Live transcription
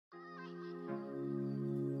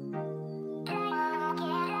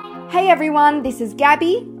Hey everyone, this is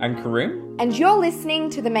Gabby And Karim. and you're listening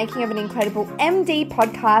to the Making of an Incredible MD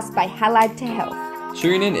podcast by Allied to Health.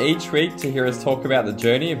 Tune in each week to hear us talk about the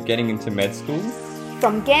journey of getting into med school.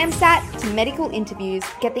 From GAMSAT to medical interviews,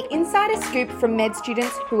 get the insider scoop from med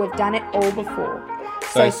students who have done it all before.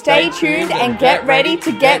 So stay tuned and get ready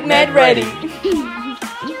to get med ready.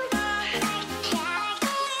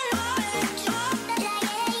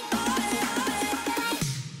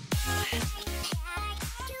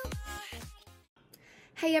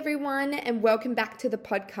 Hey everyone, and welcome back to the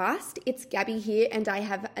podcast. It's Gabby here, and I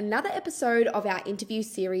have another episode of our interview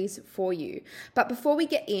series for you. But before we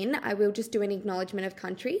get in, I will just do an acknowledgement of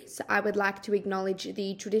country. So I would like to acknowledge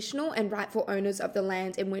the traditional and rightful owners of the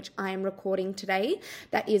land in which I am recording today.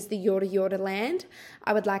 That is the Yorta Yorta land.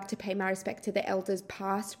 I would like to pay my respect to the elders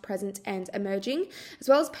past, present, and emerging, as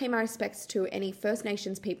well as pay my respects to any First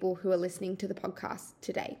Nations people who are listening to the podcast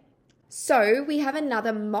today. So we have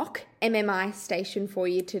another mock MMI station for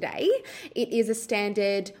you today. It is a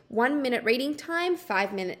standard 1 minute reading time,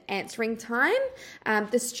 5 minute answering time.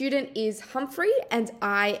 The student is Humphrey and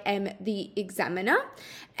I am the examiner.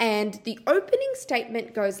 And the opening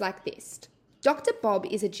statement goes like this. Dr. Bob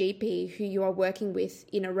is a GP who you are working with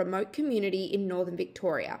in a remote community in Northern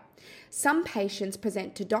Victoria. Some patients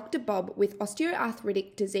present to Dr. Bob with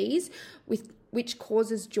osteoarthritic disease which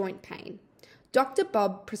causes joint pain. Dr.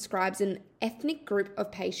 Bob prescribes an ethnic group of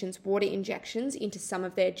patients water injections into some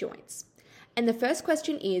of their joints. And the first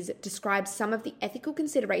question is, describe some of the ethical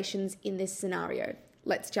considerations in this scenario.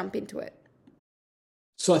 Let's jump into it.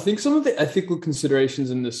 So I think some of the ethical considerations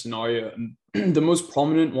in this scenario, the most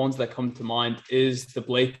prominent ones that come to mind is the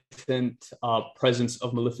blatant presence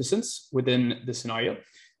of maleficence within the scenario.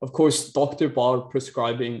 Of course, Dr. Bob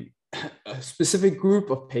prescribing a specific group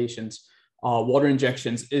of patients water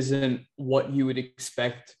injections isn't what you would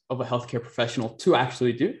expect of a healthcare professional to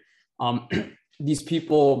actually do. These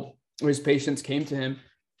people, or his patients, came to him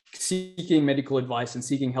seeking medical advice and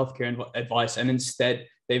seeking healthcare advice, and instead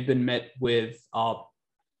they've been met with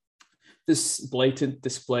this blatant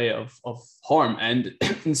display of harm. And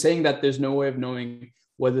in saying that there's no way of knowing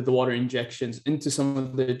whether the water injections into some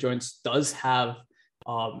of the joints does have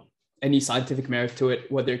any scientific merit to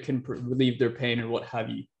it, whether it can relieve their pain or what have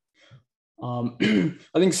you.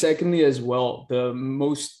 I think secondly as well, the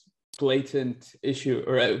most blatant issue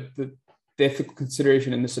or the ethical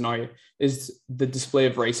consideration in this scenario is the display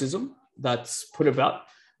of racism that's put about.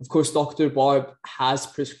 Of course, Dr. Bob has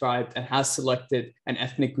prescribed and has selected an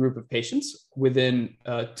ethnic group of patients within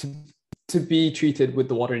to be treated with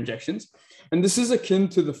the water injections. And this is akin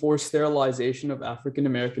to the forced sterilization of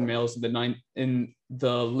African-American males in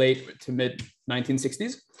the late to mid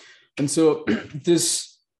 1960s. And so this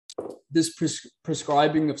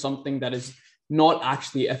prescribing of something that is not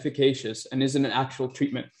actually efficacious and isn't an actual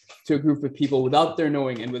treatment to a group of people without their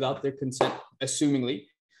knowing and without their consent, assumingly,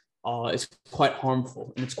 is quite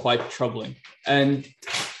harmful and it's quite troubling. And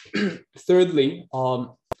thirdly,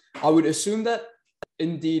 I would assume that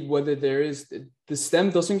indeed, whether there is, the STEM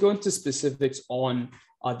doesn't go into specifics on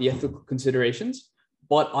the ethical considerations,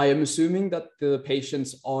 but I am assuming that the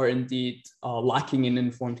patients are indeed lacking in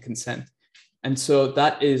informed consent. And so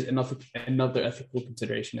that is another ethical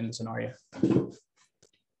consideration in the scenario.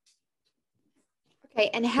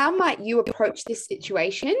 Okay, and how might you approach this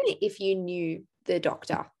situation if you knew the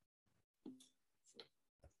doctor?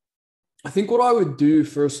 I think what I would do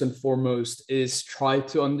first and foremost is try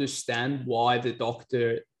to understand why the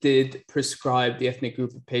doctor did prescribe the ethnic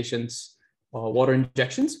group of patients water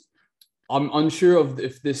injections. I'm unsure of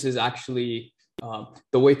if this is actually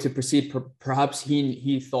the way to proceed. Perhaps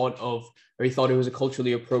he thought it was a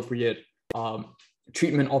culturally appropriate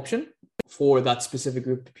treatment option for that specific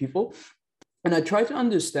group of people. And I tried to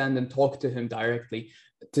understand and talk to him directly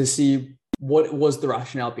to see what was the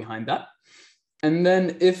rationale behind that. And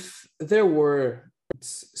then if there were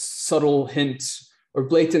subtle hints or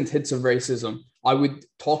blatant hints of racism, I would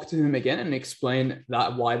talk to him again and explain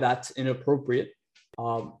that why that's inappropriate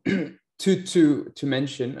to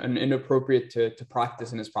mention and inappropriate to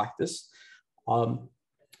practice in his practice.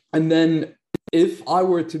 And then if I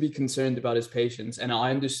were to be concerned about his patients and I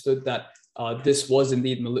understood that this was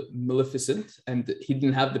indeed maleficent and he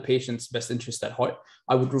didn't have the patient's best interest at heart,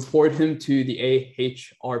 I would report him to the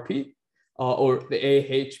AHRP or the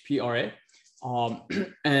AHPRA.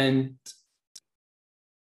 And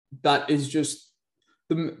that is just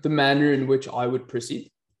the manner in which I would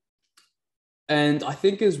proceed. And I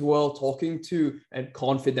think as well, talking to a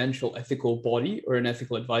confidential ethical body or an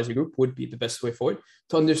ethical advisory group would be the best way forward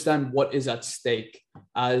to understand what is at stake,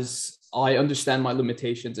 as I understand my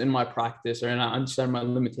limitations in my practice, and I understand my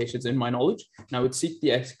limitations in my knowledge. And I would seek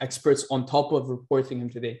the experts on top of reporting them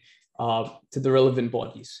to the relevant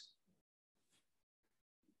bodies.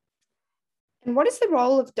 And what is the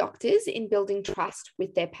role of doctors in building trust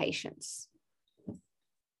with their patients?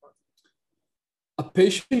 A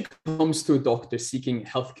patient comes to a doctor seeking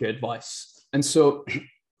healthcare advice. And so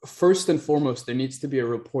first and foremost, there needs to be a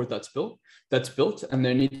rapport that's built, and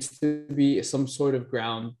there needs to be some sort of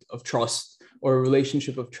ground of trust or a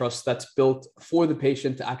relationship of trust that's built for the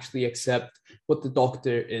patient to actually accept what the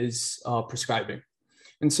doctor is prescribing.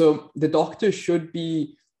 And so the doctor should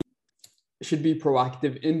be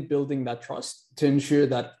proactive in building that trust to ensure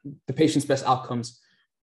that the patient's best outcomes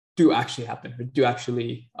do actually happen, or do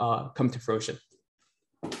actually come to fruition.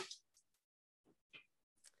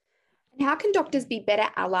 And how can doctors be better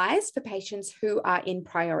allies for patients who are in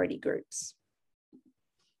priority groups?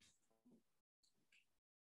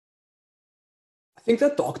 I think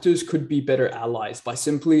that doctors could be better allies by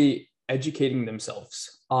simply educating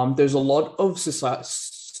themselves. There's a lot of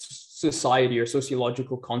society or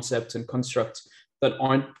sociological concepts and constructs that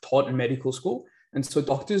aren't taught in medical school. And so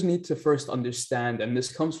doctors need to first understand, and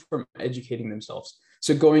this comes from educating themselves.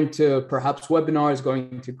 So going to perhaps webinars,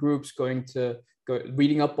 going to groups,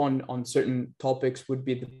 reading up on certain topics would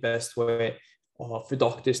be the best way for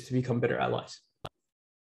doctors to become better allies.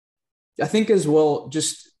 I think as well,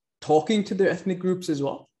 just talking to their ethnic groups as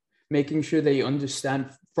well, making sure they understand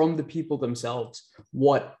from the people themselves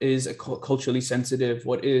what is culturally sensitive,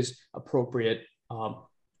 what is appropriate,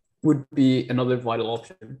 would be another vital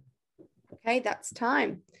option. Okay, that's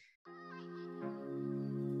time.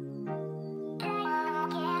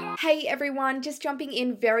 Hey everyone, just jumping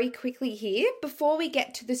in very quickly here. Before we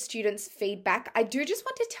get to the students' feedback, I do just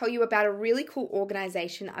want to tell you about a really cool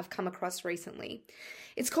organization I've come across recently.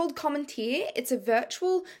 It's called Commanteer. It's a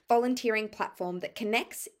virtual volunteering platform that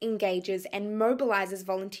connects, engages, and mobilizes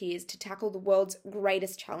volunteers to tackle the world's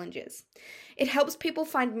greatest challenges. It helps people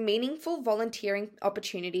find meaningful volunteering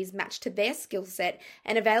opportunities matched to their skill set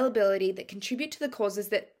and availability that contribute to the causes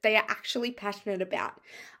that they are actually passionate about.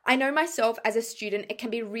 I know myself as a student, it can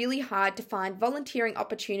be really hard to find volunteering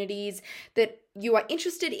opportunities that you are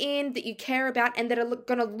interested in, that you care about, and that are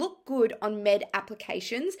going to look good on med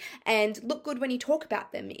applications and look good when you talk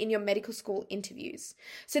about them in your medical school interviews.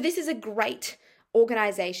 So this is a great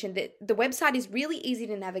organization that the website is really easy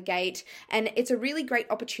to navigate, and it's a really great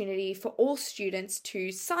opportunity for all students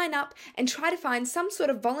to sign up and try to find some sort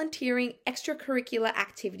of volunteering extracurricular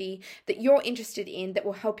activity that you're interested in that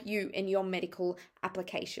will help you in your medical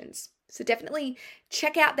applications. So definitely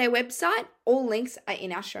check out their website. All links are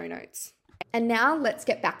in our show notes. And now let's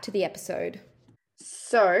get back to the episode.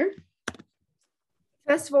 So,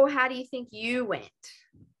 first of all, how do you think you went?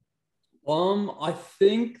 I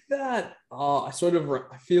think that I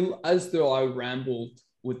feel as though I rambled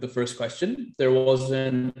with the first question. There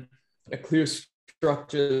wasn't a clear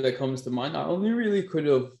structure that comes to mind. I only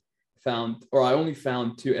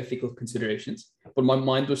found two ethical considerations, but my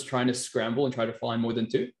mind was trying to scramble and try to find more than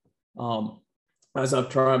two. As I've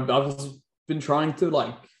been trying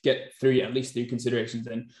to get at least three considerations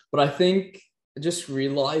in, but I think just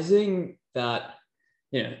realizing that,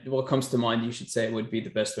 what comes to mind, you should say, would be the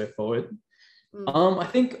best way forward. I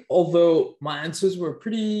think although my answers were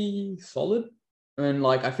pretty solid and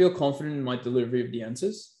I feel confident in my delivery of the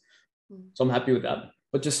answers, so I'm happy with that.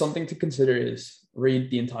 But just something to consider is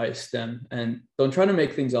read the entire STEM and don't try to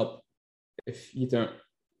make things up if you don't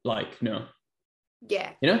know.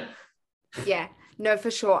 Yeah. Yeah, no,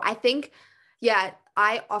 for sure. I think,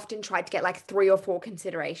 I often try to get 3 or 4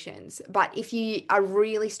 considerations, but if you are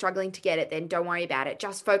really struggling to get it, then don't worry about it.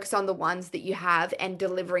 Just focus on the ones that you have and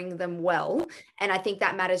delivering them well. And I think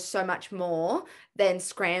that matters so much more than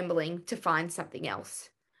scrambling to find something else.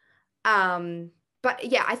 But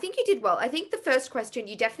yeah, I think you did well. I think the first question,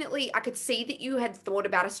 I could see that you had thought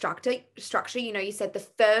about a structure. You said the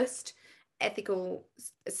first ethical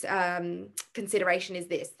consideration is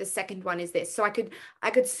this, the second one is this. So I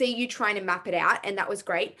could see you trying to map it out, and that was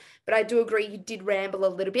great. But I do agree you did ramble a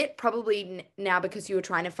little bit, probably now because you were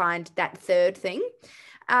trying to find that third thing.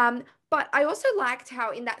 But I also liked how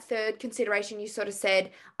in that third consideration you sort of said,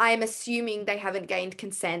 I am assuming they haven't gained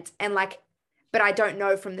consent, and but I don't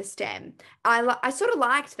know from the STEM. I sort of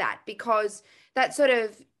liked that, because that sort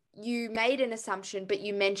of you made an assumption, but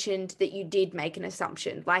you mentioned that you did make an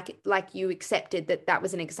assumption, like you accepted that that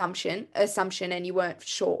was an assumption, and you weren't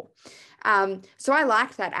sure. So I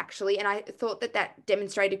liked that actually, and I thought that that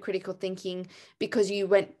demonstrated critical thinking because you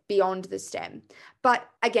went beyond the STEM. But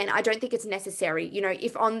again, I don't think it's necessary. You know,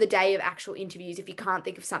 if on the day of actual interviews, if you can't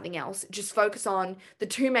think of something else, just focus on the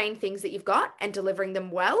two main things that you've got and delivering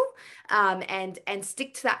them well, and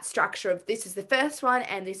stick to that structure of this is the first one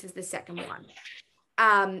and this is the second one.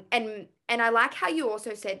 And I like how you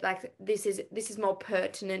also said like this is more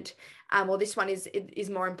pertinent, or this one is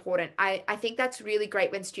more important. I think that's really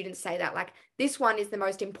great when students say that, like, this one is the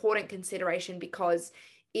most important consideration because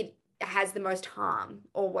it has the most harm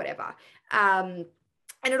or whatever. And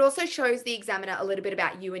it also shows the examiner a little bit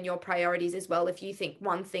about you and your priorities as well, if you think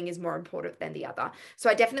one thing is more important than the other. So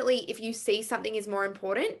I definitely, if you see something is more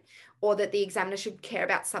important or that the examiner should care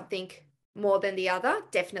about something more than the other,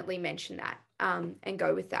 definitely mention that, and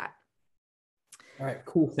go with that. All right,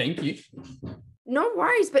 cool. Thank you. No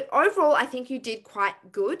worries. But overall, I think you did quite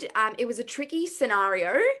good. It was a tricky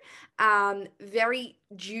scenario, very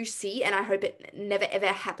juicy, and I hope it never, ever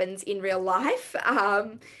happens in real life.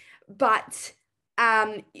 But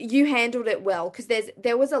you handled it well because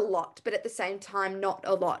there was a lot, but at the same time, not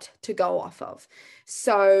a lot to go off of.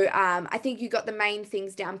 So I think you got the main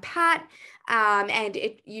things down pat, and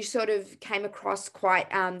you sort of came across quite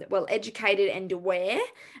well educated and aware,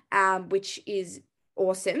 which is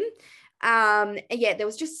awesome. Yeah, there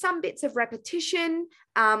was just some bits of repetition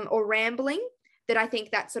or rambling that I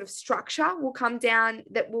think that sort of structure will come down,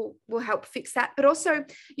 that will help fix that. But also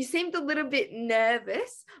you seemed a little bit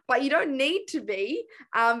nervous, but you don't need to be,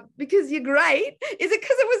 because you're great. Is it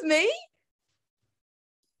because it was me?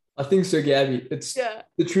 I think so, Gabby.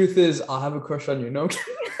 The truth is I have a crush on you. No.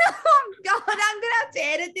 Oh God, I'm gonna have to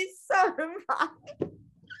edit this so much.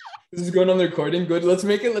 This is going on the recording. Good. Let's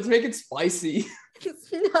make it spicy.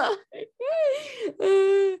 No.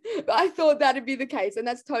 I thought that'd be the case, and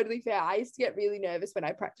that's totally fair. I used to get really nervous when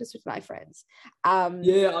I practiced with my friends. I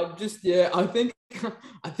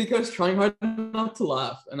think I was trying hard not to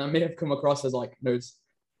laugh, and I may have come across as like nerds.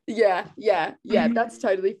 Yeah, that's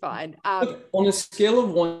totally fine. Look, on a scale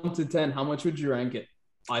of 1 to 10, how much would you rank it?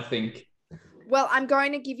 I think. Well, I'm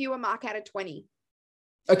going to give you a mark out of 20.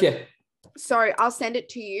 Okay. So I'll send it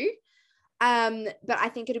to you. But I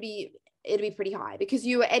think it'll be pretty high because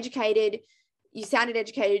you were educated, you sounded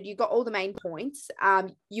educated, you got all the main points.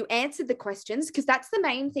 You answered the questions, because that's the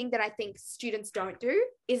main thing that I think students don't do,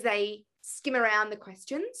 is they skim around the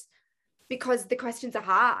questions because the questions are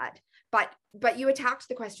hard. But you attacked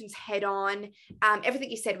the questions head on. Everything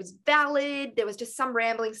you said was valid. There was just some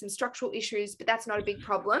rambling, some structural issues, but that's not a big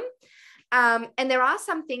problem. And there are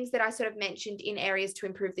some things that I sort of mentioned in areas to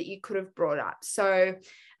improve that you could have brought up. So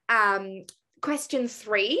question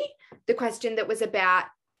 3, the question that was about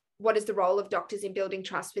what is the role of doctors in building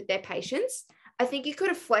trust with their patients, I think you could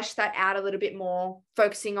have fleshed that out a little bit more,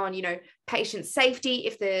 focusing on, patient safety.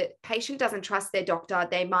 If the patient doesn't trust their doctor,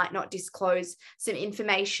 they might not disclose some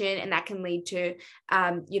information, and that can lead to,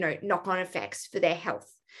 knock-on effects for their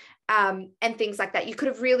health, and things like that. You could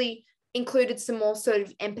have really included some more sort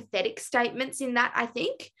of empathetic statements in that, I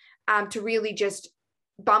think, to really just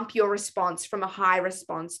bump your response from a high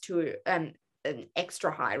response to an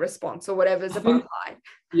extra high response, or whatever's above high.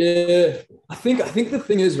 Yeah, I think the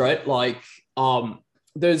thing is, right, like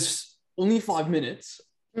there's only 5 minutes,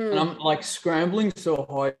 and I'm like scrambling so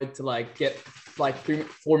hard to like get like 3,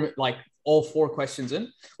 4, like all 4 questions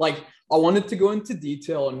in. Like I wanted to go into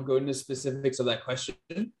detail and go into specifics of that question,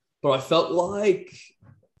 but I felt like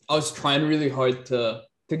I was trying really hard to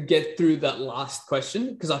get through that last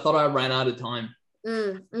question because I thought I ran out of time.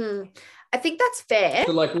 I think that's fair.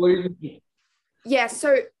 So like, what are you? Yeah,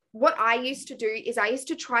 so what I used to do is I used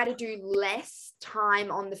to try to do less time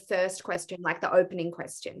on the first question, like the opening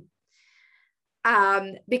question,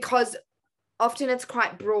 because often it's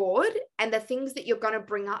quite broad, and the things that you're going to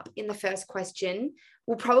bring up in the first question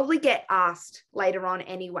will probably get asked later on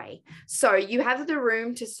anyway. So you have the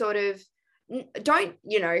room to sort of, don't,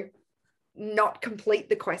 not complete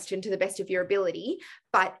the question to the best of your ability,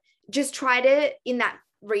 but just try to, in that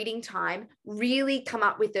reading time, really come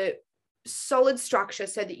up with a solid structure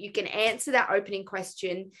so that you can answer that opening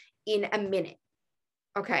question in a minute.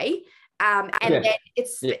 Okay. And then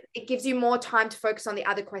it gives you more time to focus on the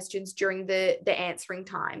other questions during the answering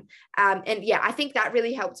time. And yeah, I think that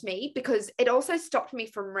really helped me because it also stopped me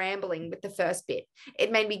from rambling with the first bit.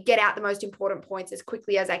 It made me get out the most important points as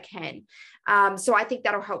quickly as I can. So I think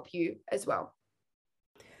that'll help you as well.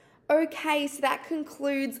 Okay, so that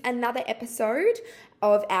concludes another episode.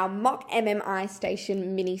 of our mock MMI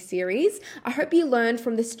station mini series. I hope you learned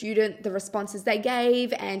from the student the responses they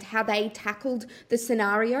gave and how they tackled the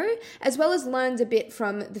scenario, as well as learned a bit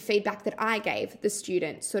from the feedback that I gave the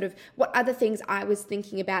student, sort of what other things I was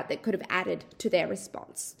thinking about that could have added to their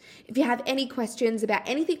response. If you have any questions about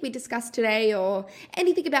anything we discussed today or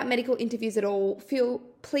anything about medical interviews at all,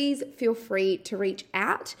 please feel free to reach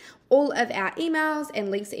out. All of our emails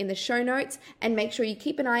and links are in the show notes, and make sure you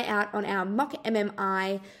keep an eye out on our mock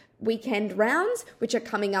MMI weekend rounds, which are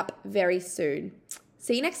coming up very soon.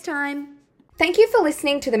 See you next time. Thank you for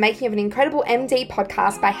listening to the Making of an Incredible MD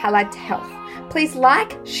podcast by Hallad Health. Please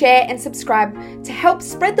like, share, and subscribe to help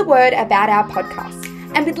spread the word about our podcast.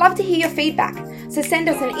 And we'd love to hear your feedback. So send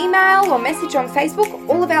us an email or message on Facebook.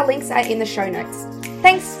 All of our links are in the show notes.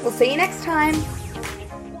 Thanks. We'll see you next time.